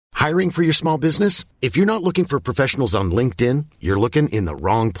Hiring for your small business? If you're not looking for professionals on LinkedIn, you're looking in the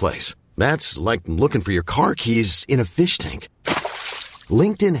wrong place. That's like looking for your car keys in a fish tank.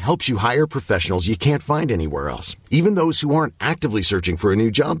 LinkedIn helps you hire professionals you can't find anywhere else, even those who aren't actively searching for a new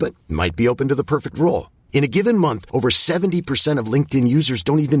job but might be open to the perfect role. In a given month, over 70% of LinkedIn users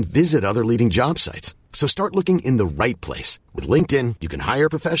don't even visit other leading job sites. So start looking in the right place. With LinkedIn, you can hire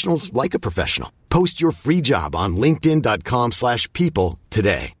professionals like a professional. Post your free job on linkedin.com/people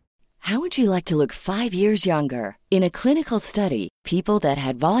today. How would you like to look 5 years younger? In a clinical study, people that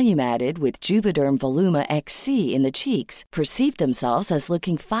had volume added with Juvederm Voluma XC in the cheeks perceived themselves as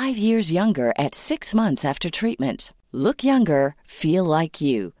looking 5 years younger at 6 months after treatment. Look younger, feel like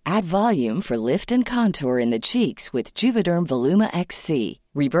you. Add volume for lift and contour in the cheeks with Juvederm Voluma XC.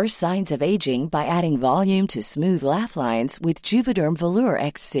 Reverse signs of aging by adding volume to smooth laugh lines with Juvederm Volure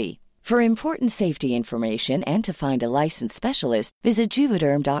XC. For important safety information and to find a licensed specialist, visit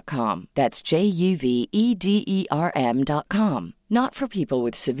Juvederm.com. That's JUVEDERM.com. Not for people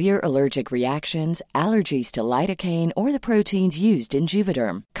with severe allergic reactions, allergies to lidocaine, or the proteins used in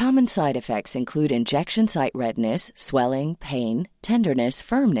Juvederm. Common side effects include injection site redness, swelling, pain, tenderness,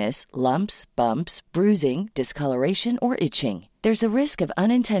 firmness, lumps, bumps, bruising, discoloration, or itching. There's a risk of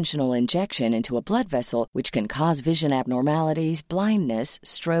unintentional injection into a blood vessel, which can cause vision abnormalities, blindness,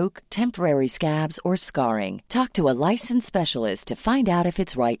 stroke, temporary scabs, or scarring. Talk to a licensed specialist to find out if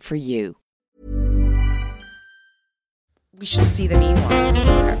it's right for you. We should see the mean one.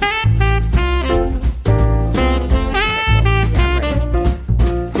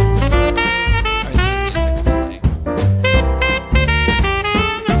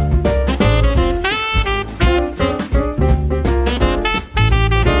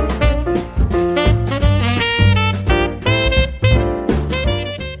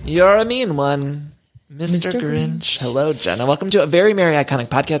 You're a mean one, Mr. Grinch. Hello, Jenna. Welcome to a Very Merry Iconic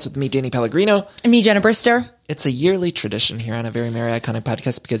Podcast with me, Danny Pellegrino. And me, Jenna Brister. It's a yearly tradition here on a Very Merry Iconic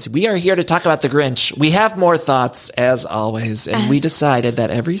Podcast because we are here to talk about the Grinch. We have more thoughts, as always, and we decided that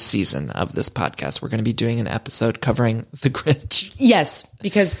every season of this podcast, we're going to be doing an episode covering the Grinch. Yes,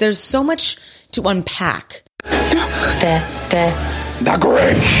 because there's so much to unpack. The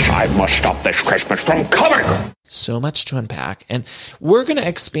Grinch! I must stop this Christmas from coming! So much to unpack. And we're going to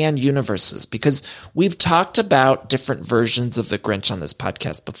expand universes because we've talked about different versions of the Grinch on this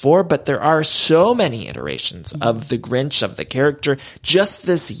podcast before, but there are so many iterations of the Grinch, of the character. Just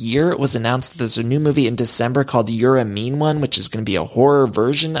this year, it was announced that there's a new movie in December called You're a Mean One, which is going to be a horror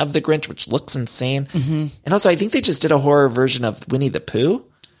version of the Grinch, which looks insane. Mm-hmm. And also, I think they just did a horror version of Winnie the Pooh.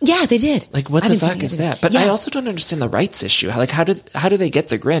 Yeah, they did. Like, what the fuck is that? But I also don't understand the rights issue. Like, how do they get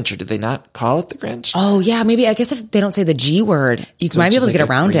the Grinch, or did they not call it the Grinch? Oh, yeah. Maybe, I guess if they don't say the G word, you might be able to get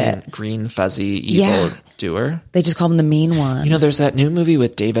around it. Green, fuzzy, evil doer. They just call him the mean one. You know, there's that new movie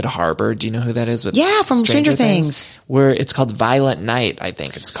with David Harbour. Do you know who that is? With from Stranger Things. Where it's called Violent Night, I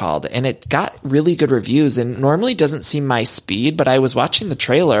think it's called. And it got really good reviews and normally doesn't seem my speed, but I was watching the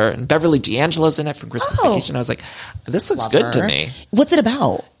trailer and Beverly D'Angelo's in it from Christmas Vacation. I was like, this looks good to me. What's it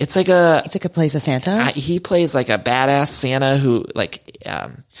about? It's like a plays a Santa? He plays like a badass Santa who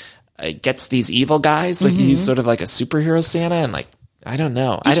gets these evil guys. Like he's sort of like a superhero Santa and like, I don't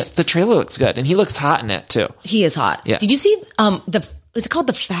know. The trailer looks good, and he looks hot in it too. He is hot. Yeah. Did you see is it called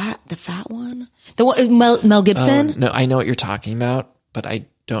the fat one? The one Mel Gibson? No, I know what you're talking about, but I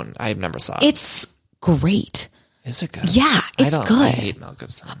never saw it. It's great. Is it good? Yeah, it's good. I hate Mel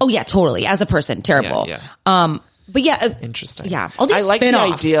Gibson. Oh yeah, totally. As a person, terrible. Yeah. But yeah, interesting. Yeah, all these I like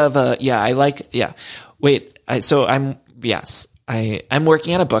spin-offs. the idea of I'm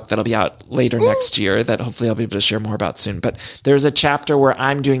working on a book that'll be out later next year that hopefully I'll be able to share more about soon. But there's a chapter where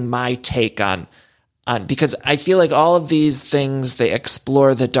I'm doing my take on because I feel like all of these things, they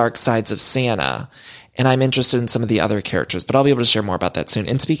explore the dark sides of Santa. And I'm interested in some of the other characters, but I'll be able to share more about that soon.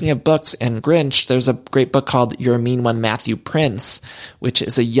 And speaking of books and Grinch, there's a great book called You're a Mean One, Matthew Prince, which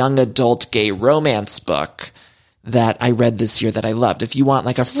is a young adult gay romance book that I read this year that I loved. If you want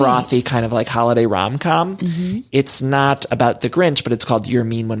like a frothy kind of like holiday rom-com, it's not about the Grinch, but it's called You're a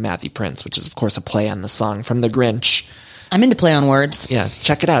Mean One, Matthew Prince, which is of course a play on the song from the Grinch. I'm into play on words. Yeah,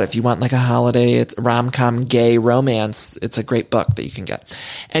 check it out. If you want like a holiday rom-com gay romance, it's a great book that you can get.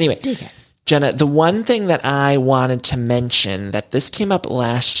 Anyway, dig it. Jenna, the one thing that I wanted to mention that this came up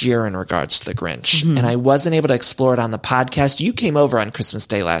last year in regards to the Grinch, and I wasn't able to explore it on the podcast. You came over on Christmas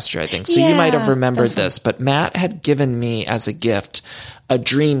Day last year, I think, so you might have remembered this, but Matt had given me as a gift a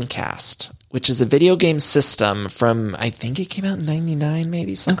Dreamcast, which is a video game system from, I think it came out in 99,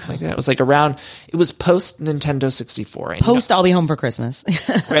 maybe something like that. It was like around, it was post Nintendo 64. Post I'll Be Home for Christmas.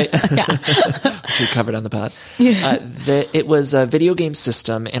 Right? We covered on the pod. It was a video game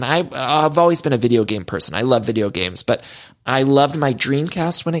system, and I've always been a video game person. I love video games, but I loved my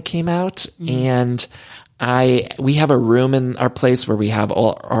Dreamcast when it came out, and we have a room in our place where we have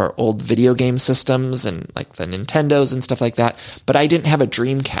all our old video game systems and like the Nintendos and stuff like that. But I didn't have a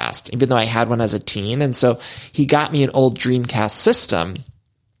Dreamcast, even though I had one as a teen. And so he got me an old Dreamcast system.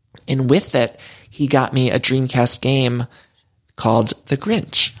 And with it, he got me a Dreamcast game called The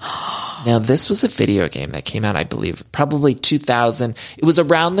Grinch. Now, this was a video game that came out, I believe, probably 2000. It was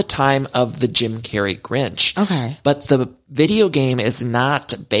around the time of the Jim Carrey Grinch. Okay. But the video game is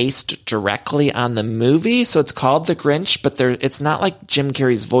not based directly on the movie, so it's called The Grinch, but it's not like Jim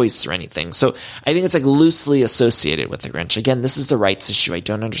Carrey's voice or anything. So I think it's like loosely associated with The Grinch. Again, this is the rights issue. I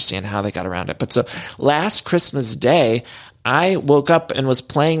don't understand how they got around it. But so last Christmas Day, I woke up and was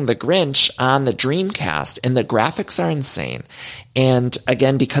playing The Grinch on the Dreamcast, and the graphics are insane. And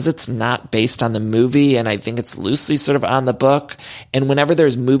again, because it's not based on the movie, and I think it's loosely sort of on the book, and whenever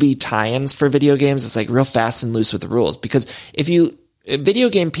there's movie tie-ins for video games, it's like real fast and loose with the rules. Because video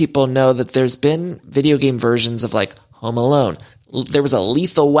game people know that there's been video game versions of like Home Alone. There was a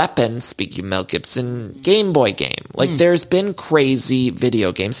Lethal Weapon, speaking of Mel Gibson, Game Boy game. Like, there's been crazy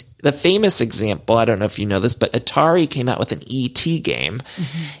video games. The famous example, I don't know if you know this, but Atari came out with an E.T. game,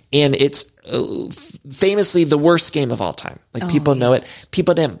 and it's famously the worst game of all time. Like, people know it.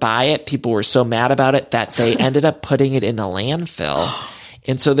 People didn't buy it. People were so mad about it that they ended up putting it in a landfill.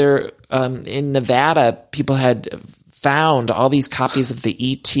 And so in Nevada, people had found all these copies of the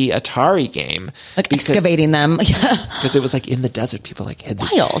E.T. Atari game. Like excavating them. Because it was like in the desert. People like hid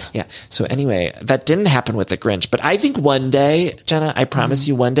this. Wild. Yeah. So anyway, that didn't happen with the Grinch. But I think one day, Jenna, I promise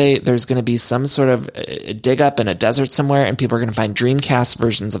you one day there's going to be some sort of dig up in a desert somewhere, and people are going to find Dreamcast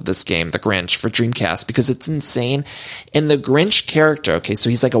versions of this game, the Grinch, for Dreamcast, because it's insane. And the Grinch character, okay, so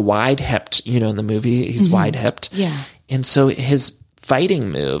he's like a wide-hipped, in the movie, he's wide-hipped. Yeah. And so his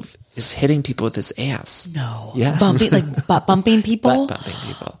fighting move is hitting people with his ass. No. Yes. Butt bumping people? Butt bumping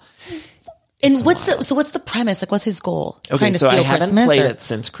people. And what's the premise? Like, what's his goal? Okay, Trying to so steal I haven't Christmas, played or? it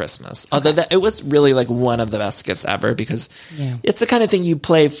since Christmas. Although it was really like one of the best gifts ever, because it's the kind of thing you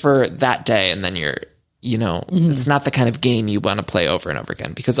play for that day, and then it's not the kind of game you want to play over and over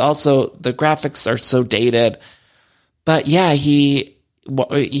again, because also the graphics are so dated. But yeah,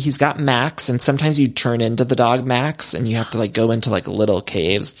 he's got Max, and sometimes you turn into the dog Max, and you have to like go into like little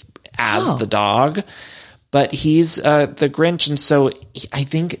caves as the dog. But he's the Grinch, and so I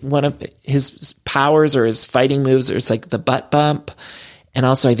think one of his powers or his fighting moves is like the butt bump, and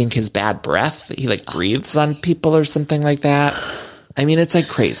also I think his bad breath. He like breathes on people or something like that. I mean, it's like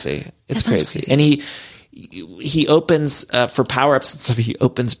crazy. It's crazy. And he opens for power-ups and stuff. He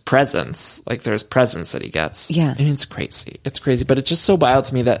opens presents. Like, there's presents that he gets. Yeah. I mean, it's crazy. It's crazy, but it's just so wild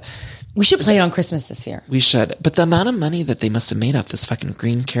to me that we should play it on Christmas this year. we should. But the amount of money that they must have made off this fucking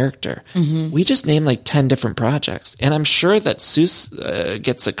green character. We just named like 10 different projects, and I'm sure that Seuss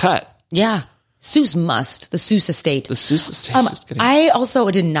gets a cut. Yeah. Seuss must. The Seuss estate. The Seuss estate is getting. I also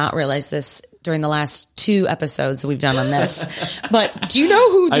did not realize this during the last 2 episodes that we've done on this. But do you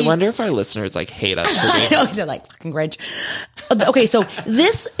know who I wonder if our listeners like hate us for I doing know, they're like, fucking Grinch. Okay, so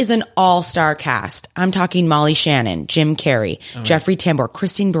this is an all-star cast. I'm talking Molly Shannon, Jim Carrey, Jeffrey Tambor,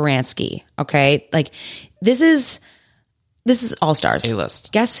 Christine Baranski. Okay, like this is all-stars.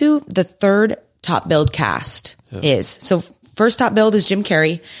 A-list. Guess who the third top billed cast is? So first top billed is Jim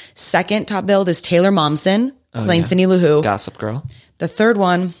Carrey. Second top billed is Taylor Momsen, playing Cindy Lou Who. Gossip Girl. The third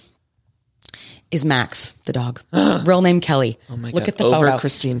one is Max, the dog. Real name Kelly. Oh my Look God. at the Over photo.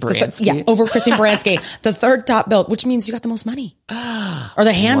 Christine Baranski? Yeah, over Christine Baranski. The third top billed, which means you got the most money. Or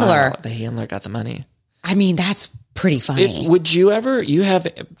the handler. Wow, the handler got the money. I mean, that's pretty funny. Would you ever, you have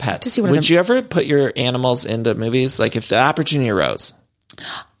pets, To see what would you ever put your animals into movies? Like, if the opportunity arose?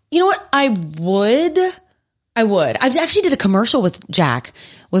 You know what? I would. I actually did a commercial with Jack,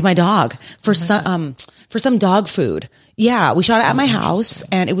 with my dog, for some dog food. Yeah, we shot it at my house,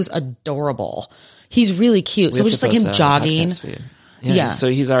 and it was adorable. He's really cute. So it was just like him jogging. Yeah. So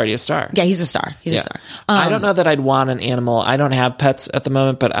he's already a star. Yeah, he's a star. He's a star. I don't know that I'd want an animal. I don't have pets at the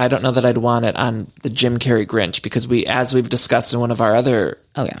moment, but I don't know that I'd want it on the Jim Carrey Grinch, because as we've discussed in one of our other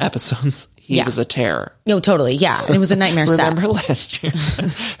episodes, he was a terror. No, totally. Yeah. And it was a nightmare set. Remember last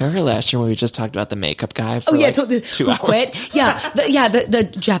year when we just talked about the makeup guy for 2 who hours? quit? Yeah. The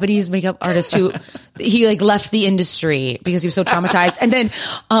Japanese makeup artist who he like left the industry because he was so traumatized. And then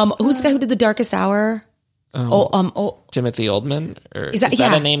who's the guy who did The Darkest Hour? Timothy Oldman? Or is that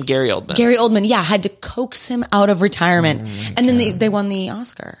a name? Gary Oldman. Gary Oldman, yeah, had to coax him out of retirement. And then they won the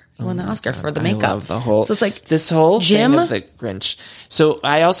Oscar. He won the Oscar for the makeup. I love the whole, so it's like this whole Jim? thing of the Grinch. So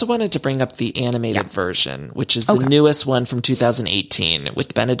I also wanted to bring up the animated version, which is the newest one from 2018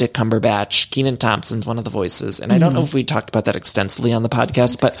 with Benedict Cumberbatch. Kenan Thompson's one of the voices. And I don't know if we talked about that extensively on the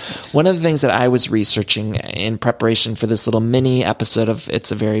podcast, but one of the things that I was researching in preparation for this little mini episode of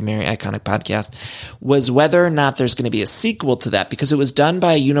It's a Very Merry Iconic Podcast was whether or not there's going to be a sequel to that, because it was done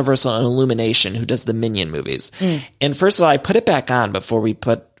by Universal and Illumination, who does the Minion movies. And first of all, I put it back on before you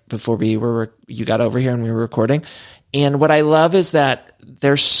got over here and we were recording. And what I love is that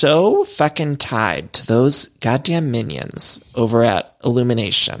they're so fucking tied to those goddamn minions over at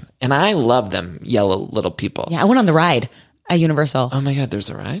Illumination. And I love them yellow little people. Yeah, I went on the ride at Universal. Oh my God, there's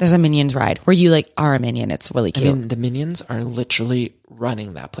a ride? There's a Minions ride where you like are a minion. It's really cute. I mean, the minions are literally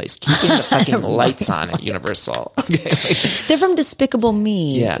running that place, keeping the fucking lights on at Universal. Okay. They're from Despicable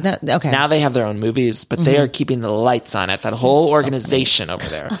Me. Yeah. Okay. Now they have their own movies, but they are keeping the lights on at that whole organization over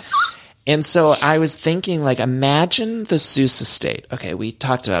there. And so I was thinking, like, imagine the Seuss estate. Okay, we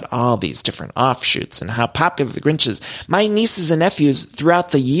talked about all these different offshoots and how popular the Grinch is. My nieces and nephews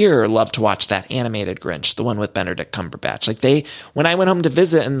throughout the year love to watch that animated Grinch, the one with Benedict Cumberbatch. Like when I went home to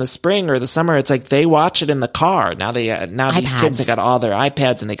visit in the spring or the summer, it's like they watch it in the car. Now these kids, they got all their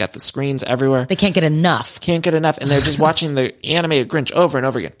iPads and they got the screens everywhere. They can't get enough. And they're just watching the animated Grinch over and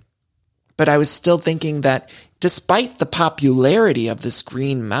over again. But I was still thinking that despite the popularity of this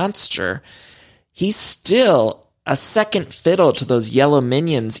green monster, he's still a second fiddle to those yellow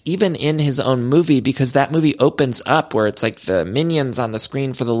minions, even in his own movie, because that movie opens up where it's like the minions on the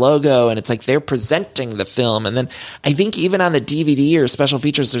screen for the logo, and it's like they're presenting the film. And then I think even on the DVD or special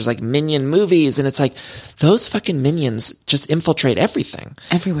features, there's like minion movies, and it's like those fucking minions just infiltrate everything.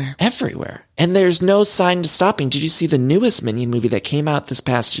 Everywhere. And there's no sign to stopping. Did you see the newest Minion movie that came out this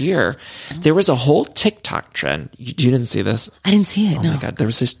past year? There was a whole TikTok trend. You didn't see this? I didn't see it, no. Oh my God. There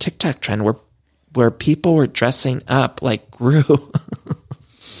was this TikTok trend where people were dressing up like Gru.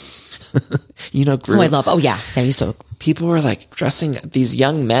 You know Gru? Oh, I love. Oh, yeah. Yeah, I used to. People were like dressing, these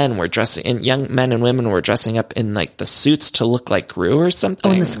young men and women were dressing up in like the suits to look like Gru or something.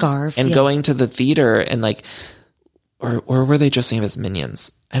 Oh, and the scarf. And going to the theater and like, or were they dressing up as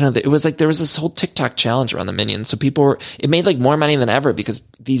minions? I don't know. It was like there was this whole TikTok challenge around the minions. So it made like more money than ever because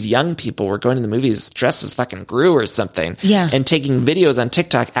these young people were going to the movies dressed as fucking Gru or something. Yeah. And taking videos on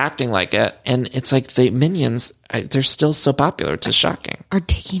TikTok acting like it. And it's like the minions, they're still so popular. It's just shocking. Are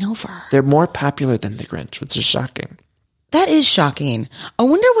taking over. They're more popular than the Grinch, which is shocking. That is shocking. I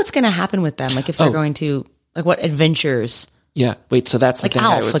wonder what's going to happen with them. Like if they're going to, like what adventures. Yeah. Wait, so that's like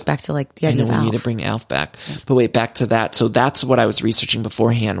Alf. Like back to like the idea of Alf. We need to bring Alf back. But wait, back to that. So that's what I was researching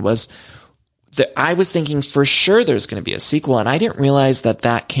beforehand was that I was thinking for sure there's going to be a sequel. And I didn't realize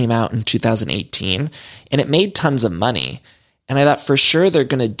that came out in 2018 and it made tons of money. And I thought for sure they're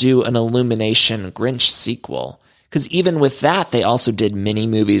going to do an Illumination Grinch sequel. Because even with that, they also did mini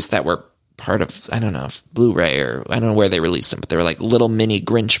movies that were part of, I don't know, Blu-ray or I don't know where they released them, but they were like little mini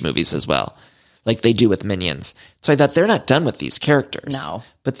Grinch movies as well. Like they do with Minions. So I thought they're not done with these characters. No.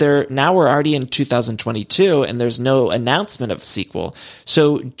 But now we're already in 2022 and there's no announcement of a sequel.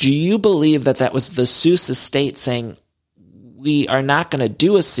 So do you believe that was the Seuss estate saying we are not going to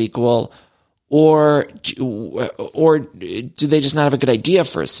do a sequel or do they just not have a good idea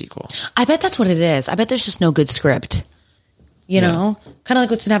for a sequel? I bet that's what it is. I bet there's just no good script. You know? Kind of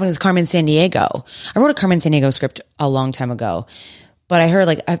like what's been happening with Carmen Sandiego. I wrote a Carmen Sandiego script a long time ago. But I heard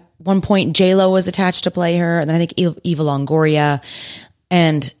like at one point J-Lo was attached to play her. And then I think Eva Longoria.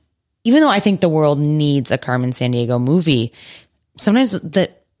 And even though I think the world needs a Carmen Sandiego movie, sometimes the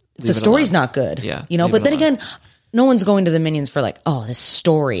story's not good. Yeah. You know, but then again, no one's going to the Minions for like, oh, this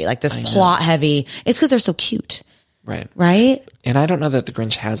story, like this plot heavy. It's because they're so cute. Right. Right? And I don't know that the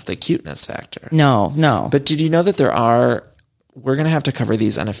Grinch has the cuteness factor. No. But did you know that we're going to have to cover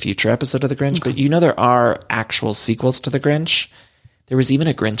these on a future episode of The Grinch, but you know there are actual sequels to The Grinch? There was even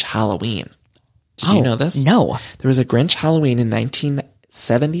a Grinch Halloween. Did you know this? No. There was a Grinch Halloween in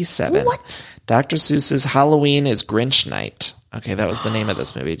 1977. What? Dr. Seuss's Halloween is Grinch Night. Okay, that was the name of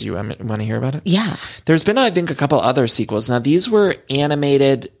this movie. Do you want to hear about it? Yeah. There's been, I think, a couple other sequels. Now, these were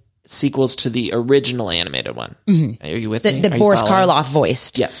animated sequels to the original animated one. Mm-hmm. Are you with me? The Boris Karloff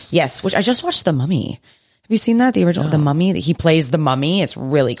voiced. Yes. Yes, which I just watched The Mummy. Have you seen that? The original, The Mummy? He plays the mummy. It's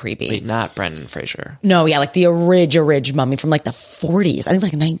really creepy. Wait, not Brendan Fraser. No, yeah, like the orig mummy from like the 40s. I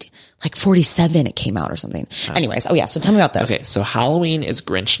think like 47 it came out or something. Anyways, so tell me about this. Okay, so Halloween is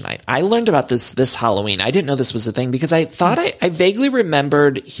Grinch night. I learned about this Halloween. I didn't know this was a thing because I thought I vaguely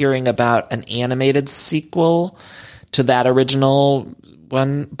remembered hearing about an animated sequel to that original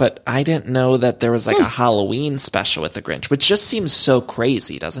one, but I didn't know that there was like a Halloween special with the Grinch, which just seems so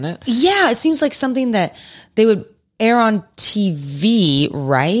crazy, doesn't it? Yeah, it seems like something that they would air on TV,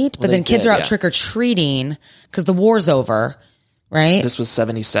 right? But then kids are out trick-or-treating because the war's over, right? This was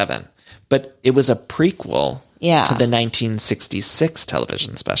 1977, but it was a prequel to the 1966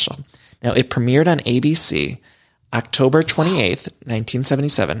 television special. Now, it premiered on ABC October 28th,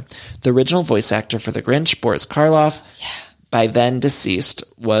 1977. The original voice actor for the Grinch, Boris Karloff, by then deceased,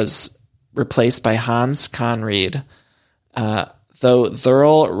 was replaced by Hans Conried, though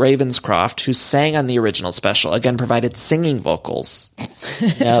Thurl Ravenscroft, who sang on the original special, again provided singing vocals.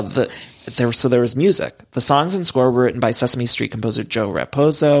 Now, there was music. The songs and score were written by Sesame Street composer Joe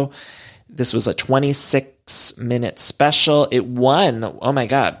Raposo. This was a 26-minute special. It won. Oh my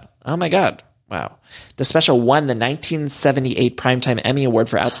God. Wow. The special won the 1978 Primetime Emmy Award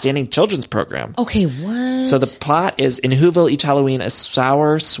for Outstanding Children's Program. Okay, what? So the plot is, in Whoville each Halloween, a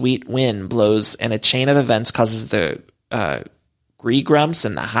sour, sweet wind blows and a chain of events causes the Gree-Grumps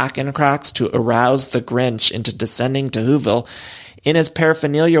and the Hockencrocks to arouse the Grinch into descending to Whoville in his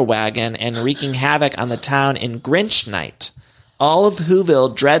paraphernalia wagon and wreaking havoc on the town in Grinch night. All of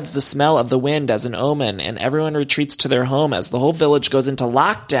Whoville dreads the smell of the wind as an omen, and everyone retreats to their home as the whole village goes into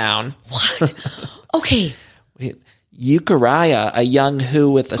lockdown. What? Okay. Euchariah, a young Who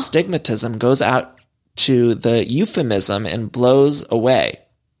with astigmatism, goes out to the euphemism and blows away.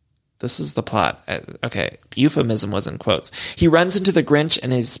 This is the plot. Okay, euphemism was in quotes. He runs into the Grinch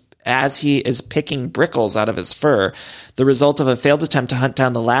and as he is picking brickles out of his fur, the result of a failed attempt to hunt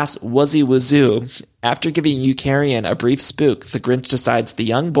down the last Wuzzy Wazoo. After giving Eucharian a brief spook, the Grinch decides the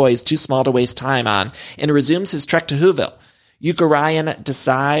young boy is too small to waste time on and resumes his trek to Whoville. Euchariah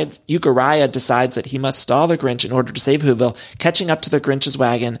decides that he must stall the Grinch in order to save Whoville. Catching up to the Grinch's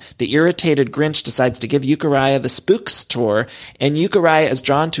wagon, the irritated Grinch decides to give Euchariah the Spooks tour, and Euchariah is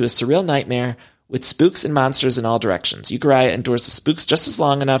drawn to a surreal nightmare with spooks and monsters in all directions. Euchariah endures the spooks just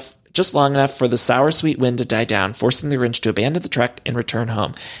long enough for the sour, sweet wind to die down, forcing the Grinch to abandon the trek and return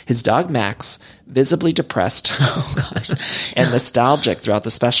home. His dog Max, visibly depressed and nostalgic throughout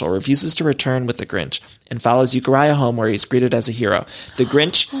the special, refuses to return with the Grinch and follows Euchariah home, where he's greeted as a hero. The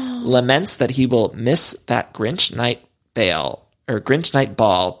Grinch laments that he will miss that Grinch night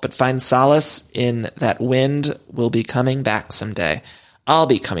ball, but finds solace in that wind will be coming back someday. I'll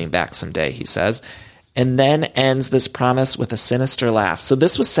be coming back someday, he says, and then ends this promise with a sinister laugh. So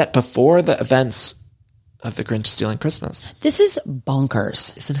this was set before the events of the Grinch Stealing Christmas. This is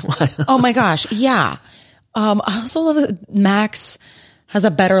bonkers. Isn't it wild? Oh my gosh, yeah. I also love that Max has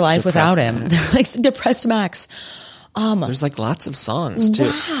a better life without him. Like depressed Max. There's like lots of songs too.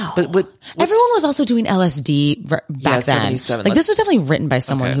 Wow. But everyone was also doing LSD back then. 77. Like this was definitely written by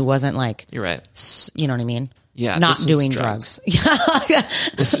someone who wasn't like, you're right. You know what I mean? Yeah, not doing drugs. Yeah,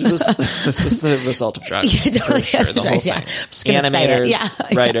 this is the result of drugs. Yeah, totally. For sure, the whole thing.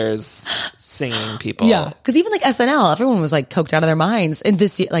 Animators, writers, singing people. Yeah, because even like SNL, everyone was like coked out of their minds. And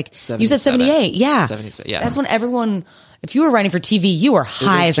this, like you said, 78. Yeah, 77. Yeah, that's when everyone. If you were writing for TV, you were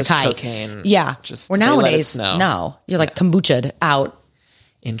high as a kite. Cocaine. Yeah, just where nowadays, no, you're like kombucha'd out.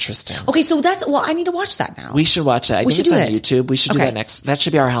 Interesting. Okay, so I need to watch that now. We should watch it. I think it's on YouTube. We should do that next. That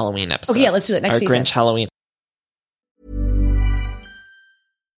should be our Halloween episode. Okay, yeah, let's do it next season. Our Grinch Halloween.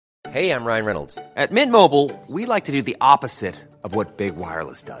 Hey, I'm Ryan Reynolds. At Mint Mobile, we like to do the opposite of what Big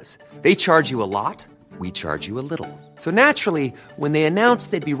Wireless does. They charge you a lot, we charge you a little. So naturally, when they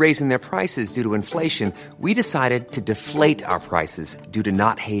announced they'd be raising their prices due to inflation, we decided to deflate our prices due to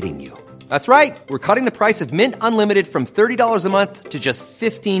not hating you. That's right. We're cutting the price of Mint Unlimited from $30 a month to just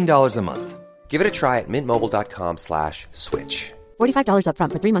 $15 a month. Give it a try at mintmobile.com/switch. $45 up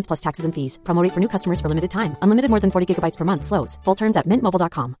front for 3 months plus taxes and fees. Promo rate for new customers for limited time. Unlimited more than 40 gigabytes per month. Slows full terms at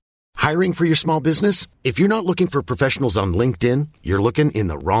mintmobile.com. Hiring for your small business? If you're not looking for professionals on LinkedIn, you're looking in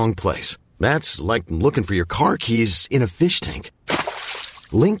the wrong place. That's like looking for your car keys in a fish tank.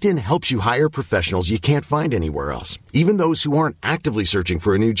 LinkedIn helps you hire professionals you can't find anywhere else, even those who aren't actively searching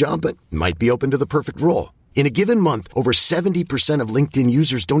for a new job but might be open to the perfect role. In a given month, over 70% of LinkedIn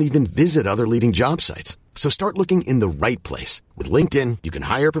users don't even visit other leading job sites. So start looking in the right place. With LinkedIn, you can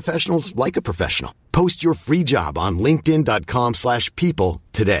hire professionals like a professional. Post your free job on linkedin.com/people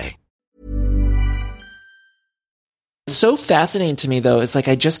today. It's so fascinating to me, though. It's like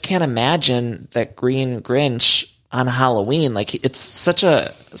I just can't imagine that green Grinch on Halloween. Like it's such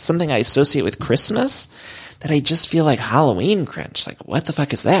something I associate with Christmas that I just feel like Halloween Grinch. Like what the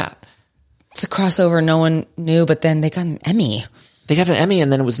fuck is that? It's a crossover no one knew, but then they got an Emmy. They got an Emmy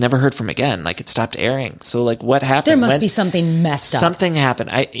and then it was never heard from again. Like it stopped airing. So like what happened? There must be something messed up. Something happened.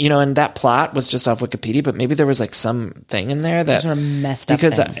 And that plot was just off Wikipedia, but maybe there was like something in there that sort of messed up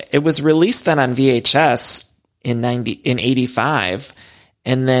because things. It was released then on VHS in 85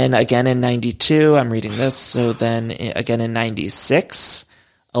 and then again in 92. I'm reading this. So then again in 96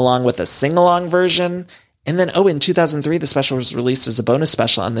 along with a sing-along version. And then, in 2003, the special was released as a bonus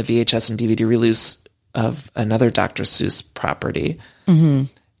special on the VHS and DVD release of another Dr. Seuss property. Mm-hmm.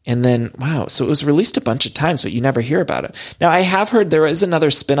 And then, wow, so it was released a bunch of times, but you never hear about it. Now, I have heard there is another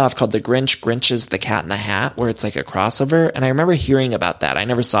spinoff called The Grinch, Grinch's The Cat in the Hat, where it's like a crossover. And I remember hearing about that. I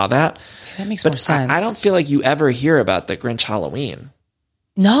never saw that. That makes more sense. I don't feel like you ever hear about The Grinch Halloween.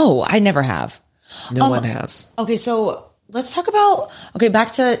 No, I never have. No one has. Okay, so let's talk about,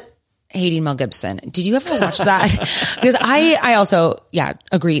 back to hating Mel Gibson. Did you ever watch that? Because I also,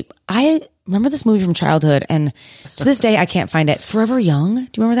 agree. I remember this movie from childhood and to this day I can't find it. Forever Young. Do you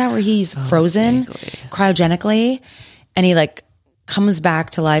remember that where he's frozen cryogenically and he like comes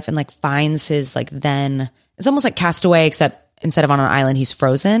back to life and like finds his like then it's almost like Castaway except instead of on an island he's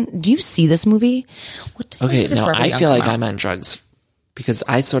frozen. Do you see this movie? I feel like I'm on drugs. Because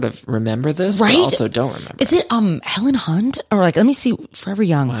I sort of remember this, but also don't remember. Is it Helen Hunt? Or like, let me see, Forever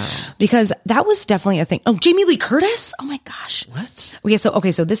Young. Wow. Because that was definitely a thing. Oh, Jamie Lee Curtis? Oh my gosh. What?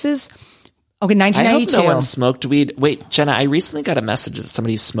 So this is, 1992. I hope no one smoked weed. Wait, Jenna, I recently got a message that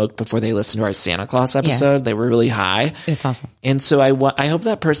somebody smoked before they listened to our Santa Claus episode. Yeah. They were really high. It's awesome. And so I hope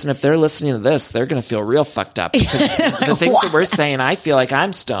that person, if they're listening to this, they're going to feel real fucked up. Because the things that we're saying, I feel like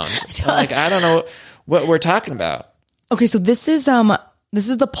I'm stoned. Like, I don't know what we're talking about. Okay, so this is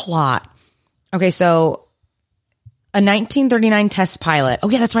the plot. Okay, so a 1939 test pilot. Oh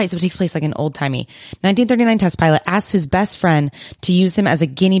yeah, that's right. So it takes place like an old timey 1939 test pilot asks his best friend to use him as a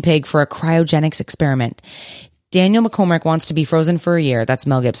guinea pig for a cryogenics experiment. Daniel McCormick wants to be frozen for a year. That's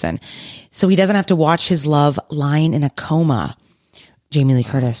Mel Gibson. So he doesn't have to watch his love lying in a coma. Jamie Lee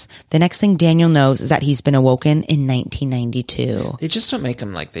Curtis. The next thing Daniel knows is that he's been awoken in 1992. They just don't make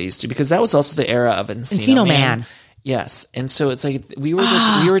him like they used to because that was also the era of Encino Man. Yes. And so it's like we were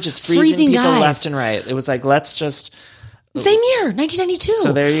just freezing people guys. left and right. It was like, let's just same year, 1992.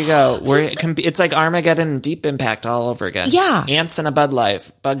 So there you go. It's like Armageddon and Deep Impact all over again. Yeah. Ants in a Bug's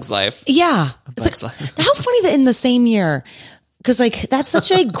Life. Yeah. Bug's Life. How funny that in the same year, because like that's such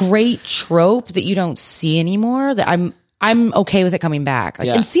a great trope that you don't see anymore that I'm okay with it coming back. Like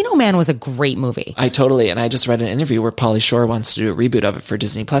Encino Man was a great movie. And I just read an interview where Pauly Shore wants to do a reboot of it for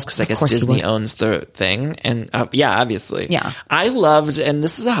Disney Plus because I guess Disney owns the thing. And obviously. Yeah. I loved, and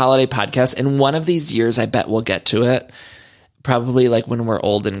this is a holiday podcast, and one of these years I bet we'll get to it. Probably like when we're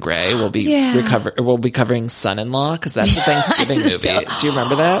old and gray, we'll be covering Son-in-Law because that's a Thanksgiving movie. Do you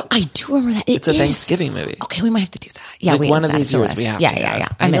remember that? I do remember that. It's a Thanksgiving movie. Okay, we might have to do that. Yeah, like one of these years we have to. Yeah.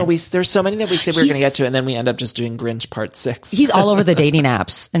 I know there's so many that we said we were going to get to, and then we end up just doing Grinch Part 6. He's all over the dating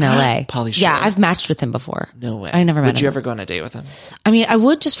apps in LA. Pauly Shore. Yeah, I've matched with him before. No way. I never met him. Would you ever go on a date with him? I mean, I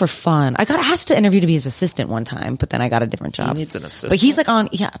would just for fun. I got asked to interview to be his assistant one time, but then I got a different job. He needs an assistant. But he's like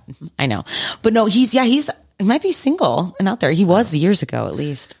I know. But no, he might be single and out there. He was years ago, at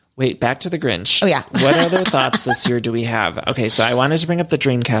least. Wait, back to the Grinch. Oh, yeah. What other thoughts this year do we have? Okay, so I wanted to bring up the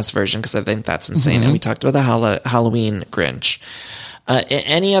Dreamcast version because I think that's insane. And we talked about the Halloween Grinch.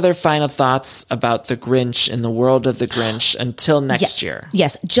 Any other final thoughts about the Grinch in the world of the Grinch until next year?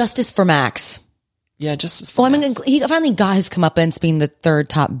 Yes, justice for Max. Yeah, justice for Max. I mean, he finally got his comeuppance being the third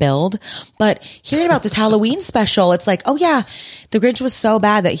top billed. But hearing about this Halloween special, it's like, oh yeah, the Grinch was so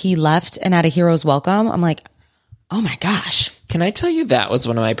bad that he left and had a hero's welcome. I'm like, oh my gosh. Can I tell you that was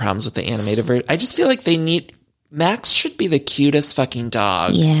one of my problems with the animated version? I just feel like Max should be the cutest fucking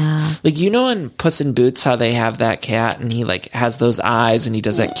dog. Yeah. Like, you know in Puss in Boots how they have that cat and he like has those eyes and he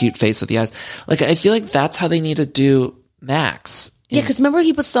does that cute face with the eyes. Like, I feel like that's how they need to do Max. Yeah, because remember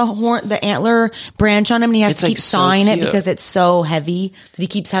he puts the antler branch on him and he has to keep sawing it because it's so heavy that he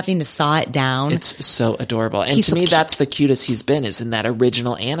keeps having to saw it down. It's so adorable. And to me, that's the cutest he's been is in that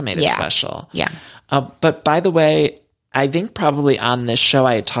original animated special. Yeah. But by the way, I think probably on this show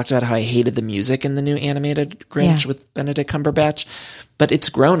I had talked about how I hated the music in the new animated Grinch with Benedict Cumberbatch, but it's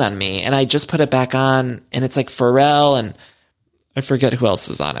grown on me and I just put it back on and it's like Pharrell and I forget who else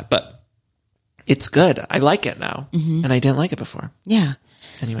is on it, but it's good. I like it now and I didn't like it before. Yeah.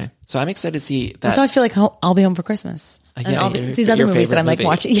 Anyway, so I'm excited to see that. That's how I feel like I'll be home for Christmas. And Yeah, all these other your movies that I'm like favorite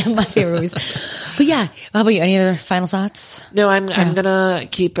watching. Yeah, my favorite movies. But yeah, how about you? Any other final thoughts? No, I'm gonna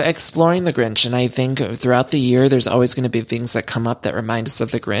keep exploring the Grinch, and I think throughout the year there's always going to be things that come up that remind us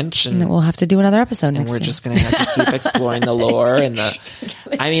of the Grinch, and We'll have to do another episode and next we're year. just going to have to keep exploring the lore and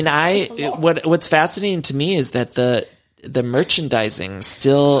the. I mean, what's fascinating to me is that the merchandising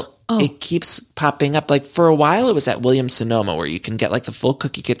still. It keeps popping up. Like for a while, it was at Williams Sonoma where you can get like the full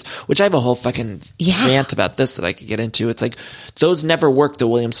cookie kits, which I have a whole fucking rant about this that I could get into. It's like those never work, the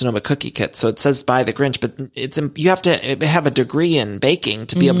Williams Sonoma cookie kit. So it says buy the Grinch, but you have to have a degree in baking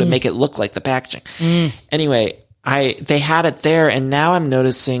to be able to make it look like the packaging. Anyway, they had it there, and now I'm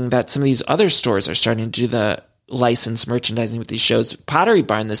noticing that some of these other stores are starting to do the licensed merchandising with these shows. Pottery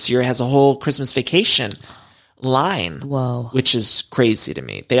Barn this year has a whole Christmas Vacation line. Whoa. Which is crazy to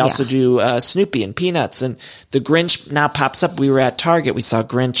me. They also do Snoopy and Peanuts, and the Grinch now pops up. We were at Target. We saw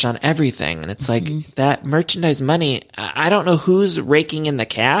Grinch on everything. And it's like that merchandise money. I don't know who's raking in the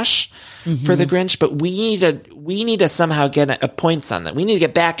cash for the Grinch, but we need to somehow get a points on that. We need to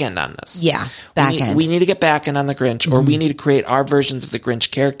get back end on this. Yeah. Back end. We need to get back end on the Grinch, or we need to create our versions of the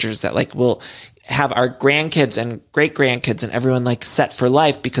Grinch characters that like will have our grandkids and great grandkids and everyone like set for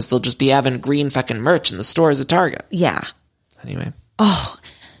life because they'll just be having green fucking merch in the stores at Target. Yeah. Anyway. Oh,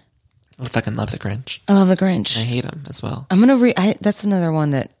 I fucking love the Grinch. I love the Grinch. I hate him as well. I'm going to that's another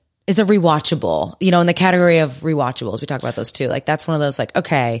one that is a rewatchable, in the category of rewatchables. We talk about those too. Like that's one of those like,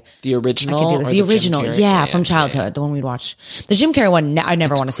 okay. The original? I can do this. Or The Jim original. Carrey? Yeah, from childhood. The one we'd watch. The Jim Carrey one, I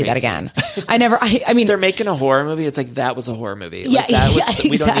never want to see that again. I mean. They're making a horror movie. It's like, that was a horror movie. Yeah, Like, that was, exactly.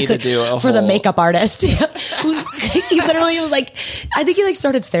 We don't need to do a for the whole- makeup artist. He literally was like, I think he like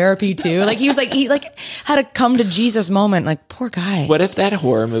started therapy too. Like he was like, he like had a come to Jesus moment. Like poor guy. What if that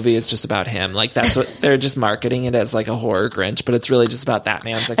horror movie is just about him? Like that's what they're just marketing it as, like a horror Grinch, but it's really just about that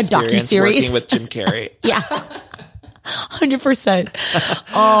man's experience docuseries. working with Jim Carrey. Yeah. 100%.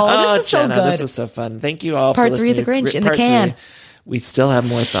 Oh, this is Jenna, so good. this was so fun. Thank you all Part for 3 of listening. The Grinch in the Part can. 3. We still have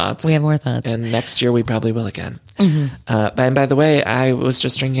more thoughts. We have more thoughts. And next year we probably will again. And by the way, I was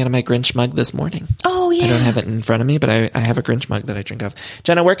just drinking out of my Grinch mug this morning. Oh, yeah. I don't have it in front of me, but I have a Grinch mug that I drink of.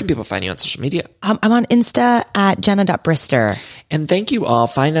 Jenna, where can people find you on social media? I'm on Insta at jenna.brister. And thank you all.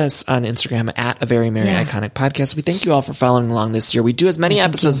 Find us on Instagram at A Very Merry Iconic Podcast. We thank you all for following along this year. We do as many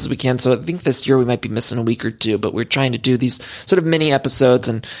episodes as we can. So I think this year we might be missing a week or two, but we're trying to do these sort of mini episodes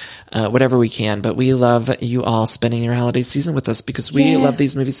and whatever we can. But we love you all spending your holiday season with us because we love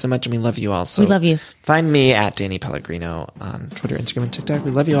these movies so much and we love you all. So We love you. Find me at Danny Pellegrino on Twitter, Instagram, and TikTok.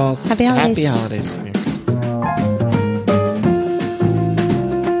 We love you all. Happy holidays. Happy holidays. Merry Christmas.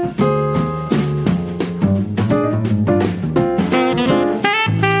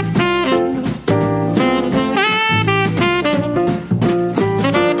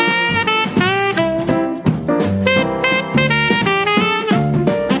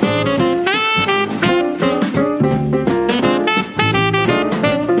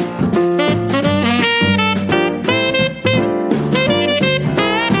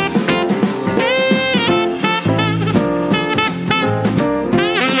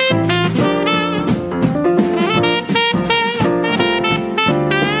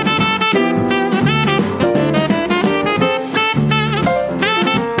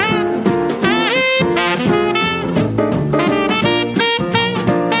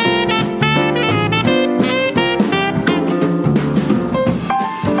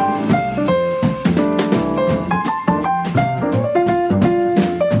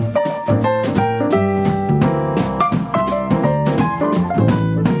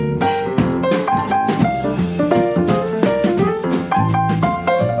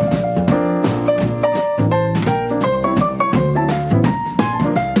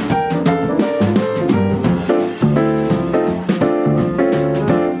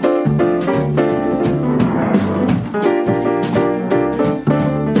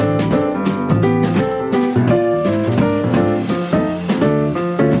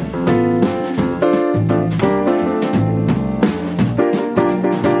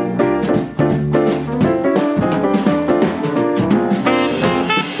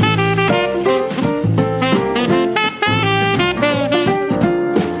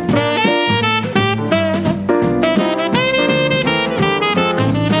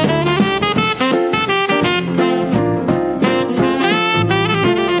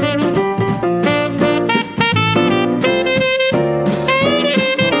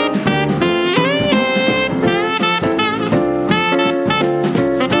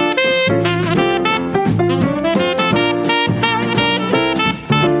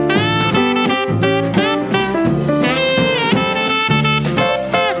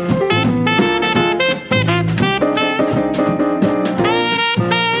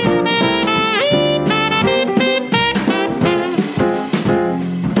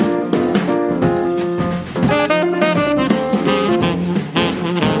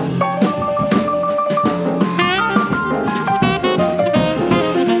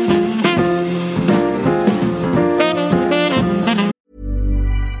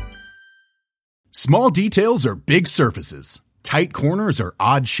 Small details or big surfaces, tight corners or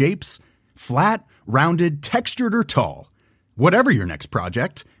odd shapes, flat, rounded, textured, or tall. Whatever your next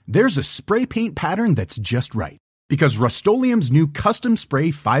project, there's a spray paint pattern that's just right. Because Rust-Oleum's new Custom Spray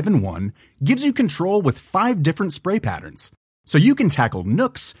 5-in-1 gives you control with 5 different spray patterns. So you can tackle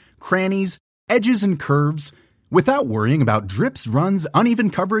nooks, crannies, edges, and curves without worrying about drips, runs, uneven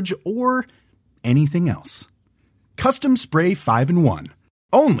coverage, or anything else. Custom Spray 5-in-1.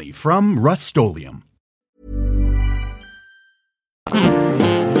 Only from Rust-Oleum.